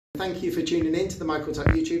thank you for tuning in to the Michael Tuck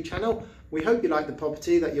YouTube channel. We hope you like the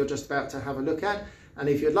property that you're just about to have a look at, and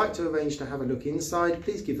if you'd like to arrange to have a look inside,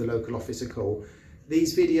 please give the local office a call.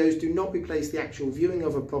 These videos do not replace the actual viewing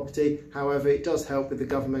of a property, however it does help with the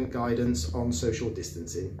government guidance on social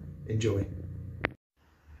distancing. Enjoy.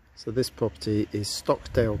 So this property is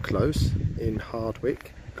Stockdale Close in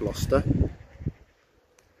Hardwicke, Gloucester.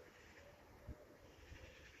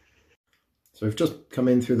 So we've just come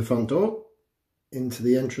in through the front door into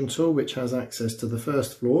the entrance hall, which has access to the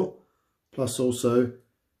first floor, plus also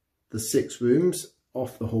the 6 rooms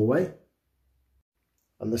off the hallway.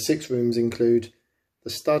 And the 6 rooms include the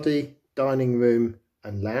study, dining room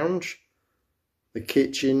and lounge, the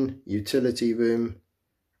kitchen, utility room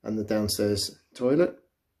and the downstairs toilet.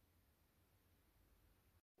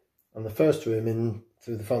 And the first room in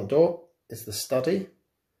through the front door is the study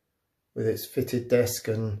with its fitted desk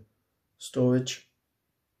and storage.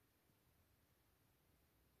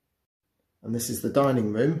 And this is the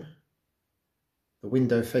dining room. The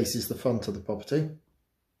window faces the front of the property.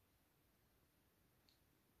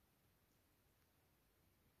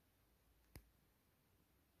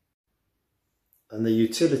 And the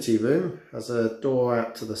utility room has a door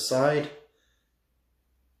out to the side.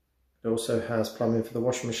 It also has plumbing for the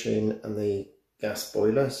washing machine and the gas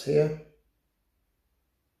boilers here.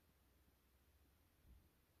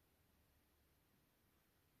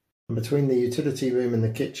 And between the utility room and the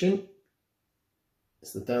kitchen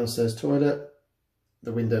is the downstairs toilet,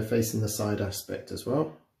 the window facing the side aspect as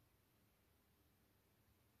well.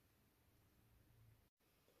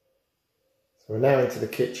 So we're now into the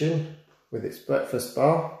kitchen with its breakfast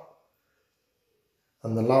bar,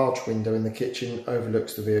 and the large window in the kitchen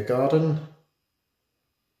overlooks the rear garden.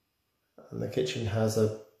 And the kitchen has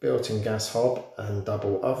a built-in gas hob and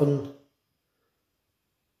double oven.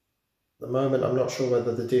 At the moment I'm not sure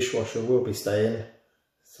whether the dishwasher will be staying,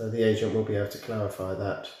 so the agent will be able to clarify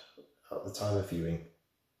that at the time of viewing.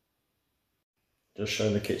 Just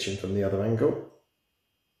showing the kitchen from the other angle.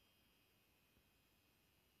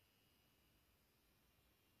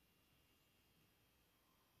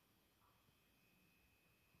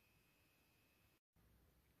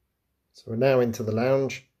 So we're now into the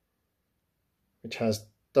lounge, which has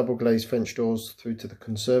double glazed French doors through to the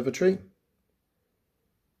conservatory.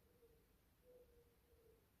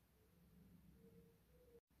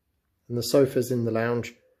 And the sofas in the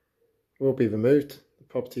lounge will be removed. The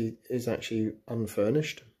property is actually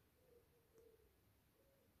unfurnished.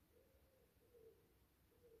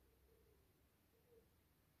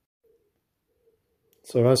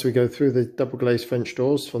 So as we go through the double glazed French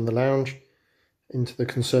doors from the lounge into the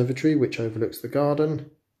conservatory, which overlooks the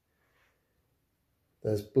garden,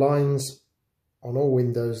 there's blinds on all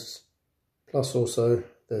windows, plus also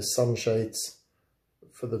there's sunshades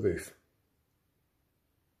for the roof.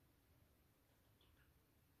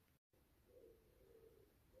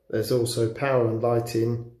 There's also power and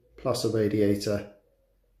lighting, plus a radiator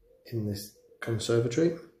in this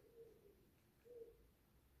conservatory.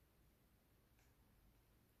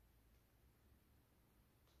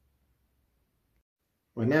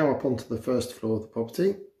 We're now up onto the first floor of the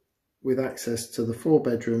property with access to the 4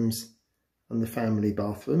 bedrooms and the family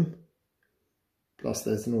bathroom. Plus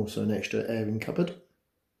there's also an extra airing cupboard.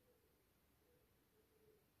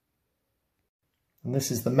 And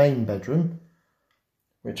this is the main bedroom,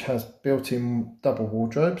 which has built-in double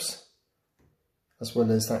wardrobes, as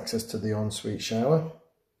well as access to the ensuite shower.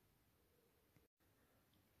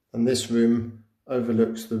 And this room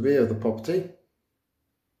overlooks the rear of the property.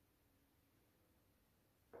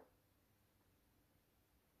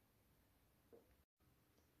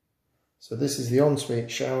 So this is the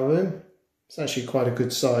ensuite shower room. It's actually quite a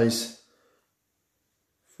good size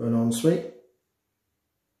for an ensuite.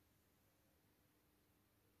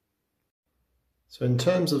 So in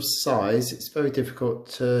terms of size, it's very difficult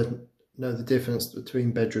to know the difference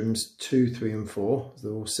between bedrooms 2, 3 and 4, as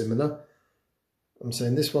they're all similar. I'm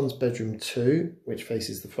saying this one's bedroom 2, which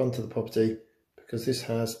faces the front of the property, because this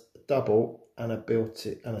has a double and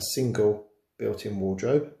a single built-in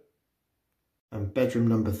wardrobe. And bedroom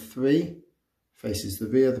number 3 faces the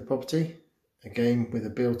rear of the property, again with a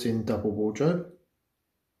built-in double wardrobe.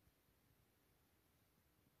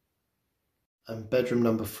 And bedroom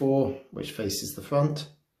number 4, which faces the front,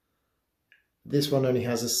 this one only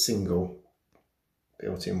has a single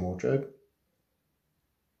built-in wardrobe.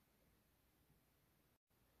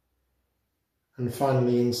 And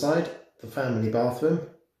finally inside, the family bathroom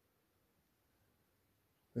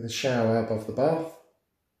with a shower above the bath.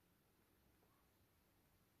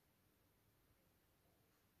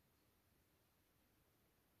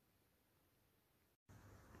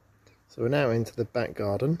 So we're now into the back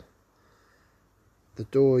garden. The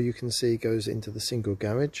door you can see goes into the single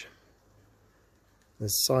garage.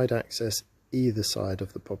 There's side access either side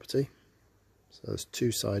of the property. So there's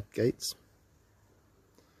 2 side gates.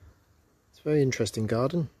 It's a very interesting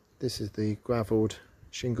garden. This is the gravelled,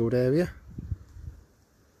 shingled area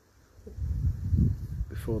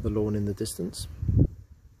before the lawn in the distance.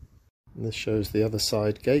 And this shows the other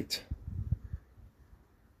side gate.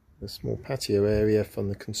 The small patio area from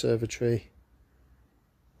the conservatory.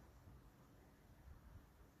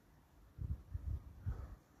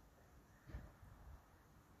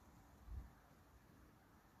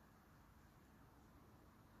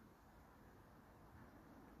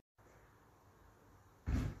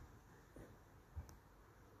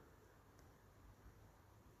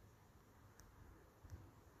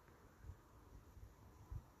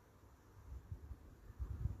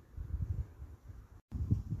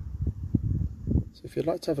 So if you'd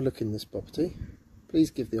like to have a look in this property,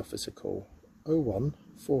 please give the office a call 01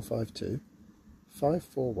 452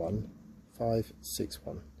 541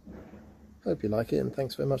 561. Hope you like it, and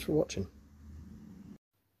thanks very much for watching.